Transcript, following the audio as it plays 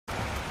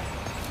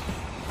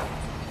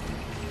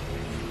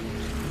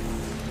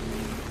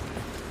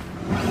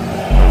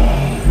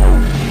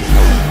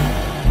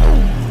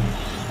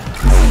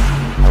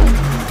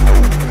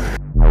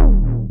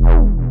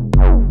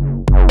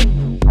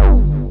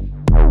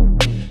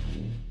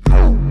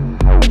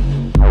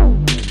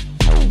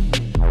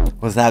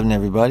What's happening,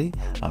 everybody?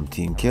 I'm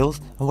Team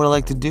Kills, and what I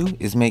like to do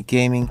is make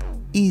gaming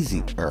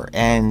easier,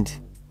 and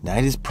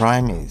Nidus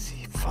Prime is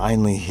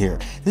finally here.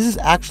 This is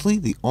actually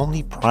the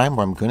only Prime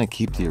where I'm going to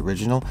keep the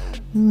original,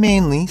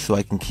 mainly so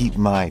I can keep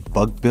my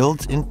bug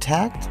builds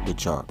intact,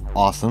 which are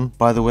awesome,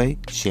 by the way,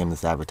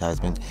 shameless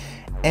advertisement.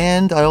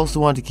 And I also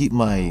want to keep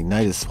my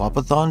Nidus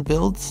Swapathon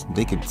builds,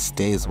 they could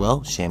stay as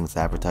well, shameless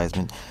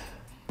advertisement.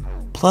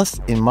 Plus,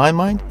 in my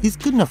mind, he's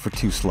good enough for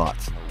 2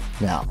 slots.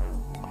 Now,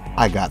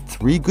 I got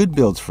 3 good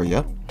builds for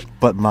you,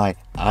 but my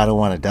I don't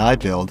want to die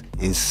build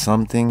is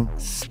something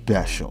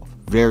special.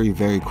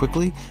 Very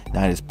quickly,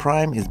 Nidus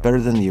Prime is better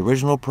than the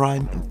original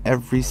Prime in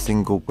every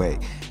single way.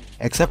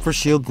 Except for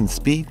shields and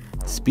speed.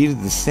 Speed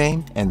is the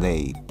same and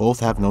they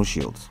both have no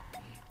shields.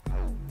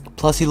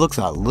 Plus he looks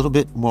a little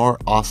bit more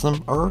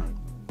awesome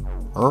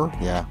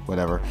yeah,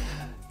 whatever.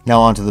 Now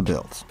on to the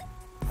builds.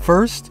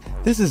 First,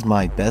 this is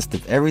my best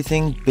of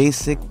everything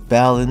basic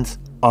balance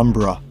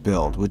Umbra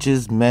build, which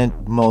is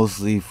meant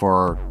mostly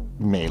for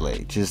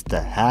melee, just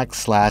a hack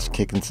slash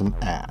kicking some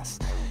ass.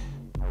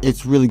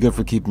 It's really good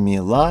for keeping me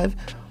alive,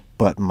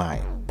 but my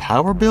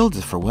power build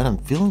is for when I'm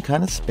feeling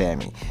kind of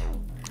spammy.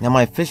 Now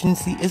my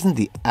efficiency isn't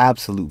the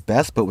absolute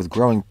best, but with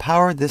growing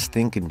power this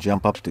thing can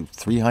jump up to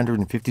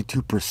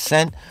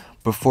 352%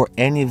 before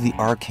any of the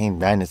arcane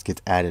madness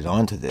gets added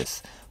onto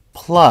this.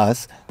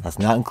 Plus, that's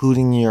not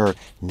including your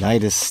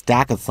Nidus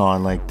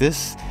stackathon like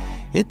this.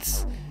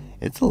 It's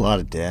a lot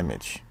of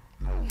damage.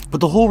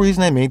 But the whole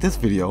reason I made this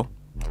video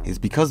is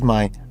because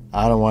my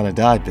I don't want to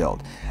die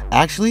build.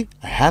 Actually,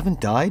 I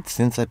haven't died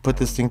since I put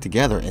this thing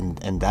together,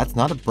 and that's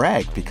not a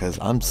brag because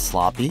I'm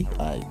sloppy.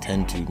 I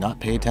tend to not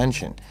pay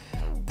attention.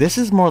 This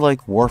is more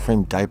like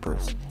Warframe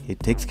diapers. It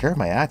takes care of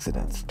my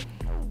accidents.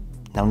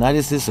 Now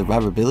Nidus'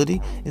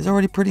 survivability is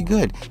already pretty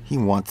good. He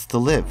wants to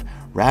live.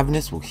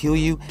 Ravenous will heal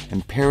you,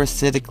 and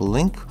Parasitic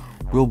Link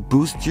will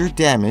boost your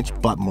damage,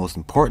 but most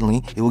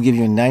importantly, it will give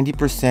you a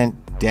 90%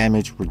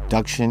 damage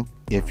reduction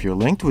if you're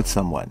linked with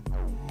someone.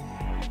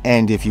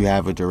 And if you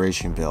have a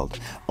duration build.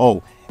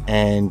 Oh,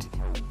 and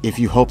if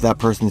you hope that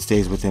person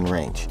stays within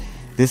range.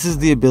 This is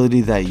the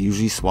ability that I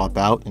usually swap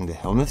out in the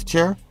Helmuth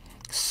chair.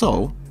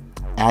 So,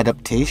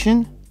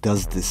 adaptation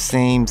does the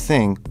same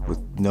thing with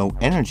no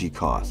energy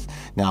cost.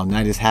 Now,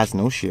 Nidus has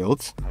no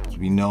shields, as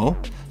we know,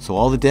 so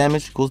all the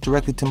damage goes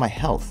directly to my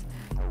health.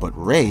 But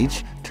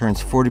Rage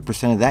turns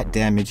 40% of that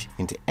damage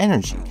into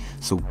energy.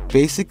 So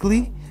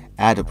basically,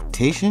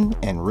 adaptation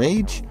and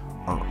Rage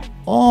are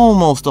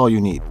almost all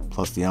you need,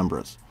 plus the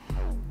Umbras.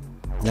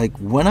 Like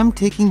when I'm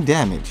taking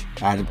damage,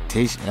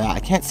 adaptation, I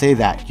can't say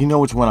that, you know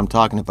which one I'm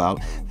talking about.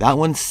 That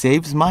one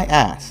saves my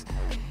ass.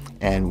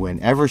 And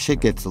whenever shit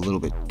gets a little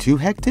bit too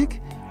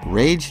hectic,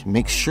 Rage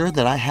makes sure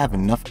that I have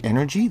enough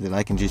energy that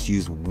I can just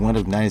use one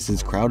of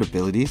Nidus' crowd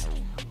abilities,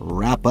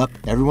 wrap up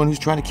everyone who's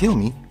trying to kill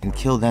me, and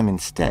kill them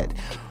instead.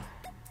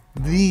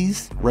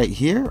 These right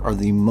here are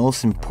the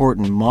most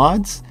important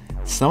mods.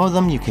 Some of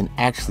them you can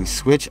actually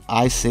switch.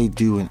 I say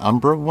do an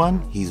Umbra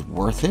one, he's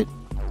worth it,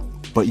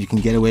 but you can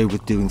get away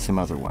with doing some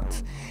other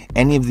ones.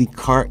 Any of the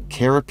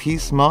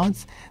Carapace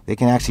mods, they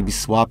can actually be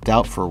swapped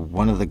out for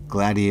one of the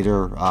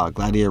Gladiator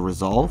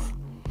Resolve.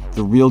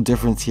 The real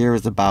difference here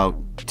is about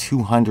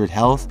 200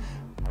 health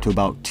to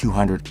about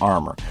 200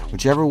 armor.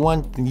 Whichever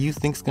one you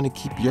think is going to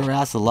keep your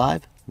ass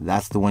alive,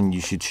 that's the one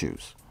you should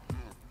choose.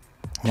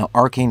 Now,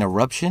 Arcane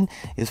Eruption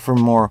is for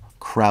more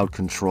crowd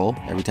control.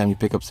 Every time you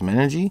pick up some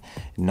energy,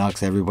 it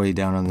knocks everybody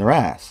down on their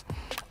ass.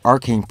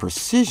 Arcane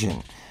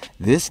Precision.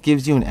 This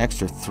gives you an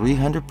extra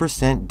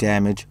 300%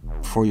 damage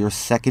for your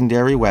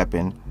secondary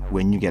weapon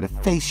when you get a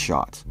face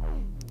shot.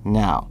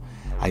 Now,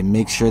 I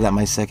make sure that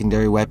my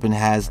secondary weapon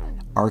has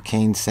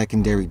Arcane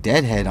Secondary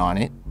Deadhead on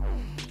it.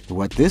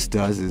 What this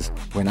does is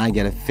when I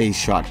get a face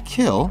shot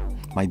kill,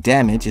 my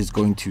damage is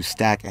going to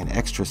stack an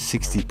extra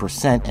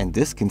 60%, and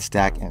this can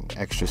stack an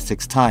extra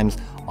 6 times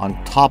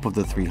on top of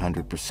the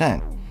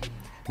 300%.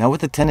 Now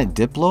with the Tenet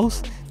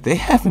Diplos, they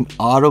have an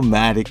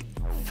automatic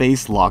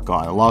face lock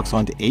on. It locks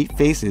onto 8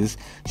 faces,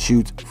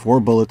 shoots 4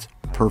 bullets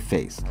per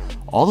face.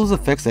 All those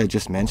effects that I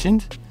just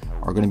mentioned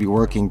are going to be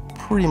working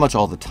pretty much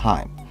all the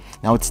time.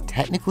 Now it's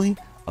technically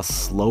a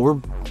slower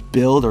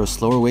build or a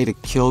slower way to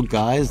kill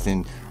guys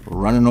than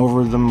running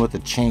over them with a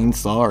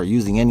chainsaw or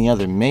using any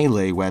other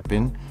melee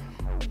weapon,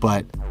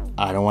 but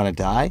I don't want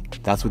to die.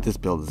 That's what this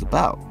build is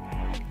about.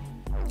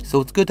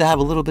 So it's good to have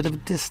a little bit of a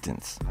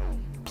distance.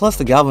 Plus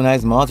the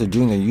galvanized mods are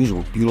doing their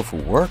usual beautiful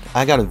work.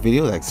 I got a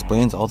video that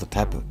explains all the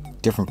type of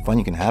different fun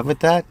you can have with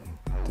that.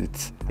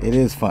 It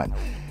is fun.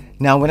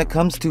 Now when it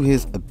comes to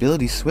his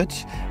ability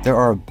switch, there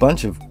are a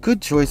bunch of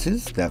good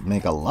choices that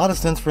make a lot of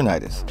sense for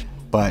Nidus,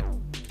 but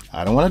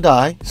I don't want to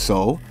die,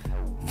 so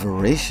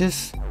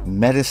Voracious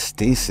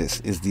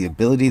Metastasis is the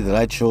ability that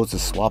I chose to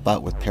swap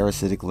out with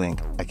Parasitic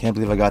Link. I can't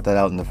believe I got that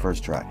out in the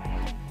first try.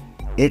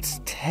 It's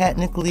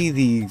technically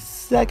the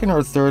second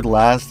or third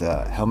last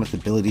helmet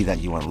ability that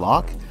you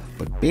unlock,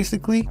 but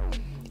basically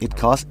it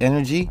costs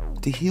energy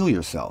to heal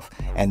yourself,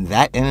 and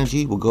that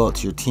energy will go out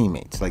to your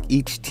teammates, like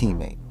each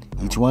teammate.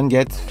 Each one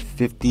gets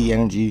 50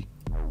 energy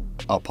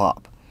a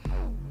pop.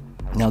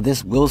 Now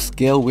this will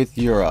scale with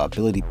your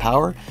ability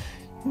power.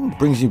 It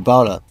brings you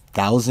about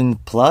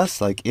 1,000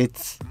 plus. Like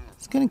it's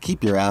gonna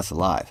keep your ass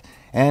alive.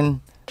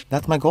 And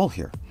that's my goal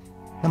here.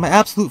 Now my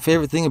absolute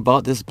favorite thing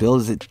about this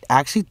build is it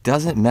actually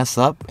doesn't mess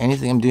up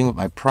anything I'm doing with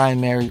my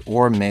primary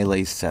or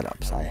melee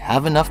setups. I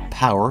have enough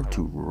power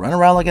to run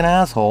around like an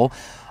asshole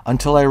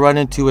until I run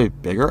into a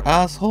bigger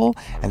asshole,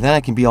 and then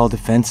I can be all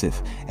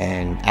defensive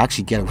and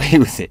actually get away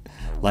with it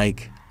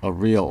like a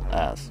real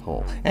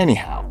asshole.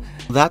 Anyhow,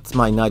 that's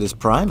my Nidus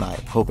Prime. I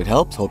hope it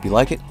helps, hope you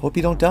like it, hope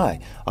you don't die.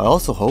 I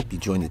also hope you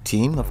join the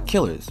team of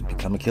killers and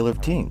become a killer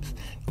of teams.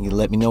 You can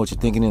let me know what you're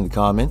thinking in the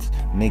comments.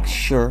 Make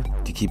sure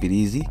to keep it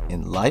easy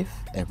in life,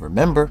 and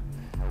remember,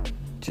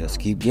 just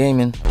keep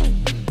gaming.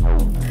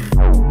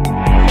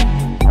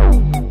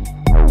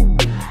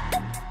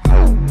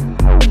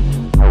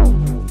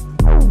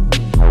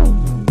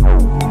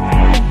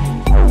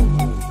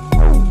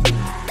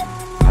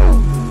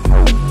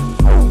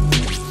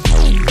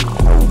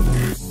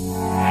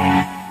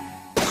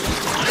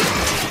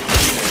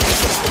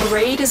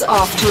 Raid is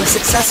off to a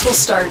successful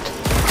start.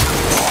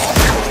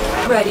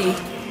 Ready.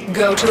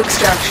 Go to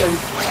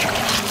extraction.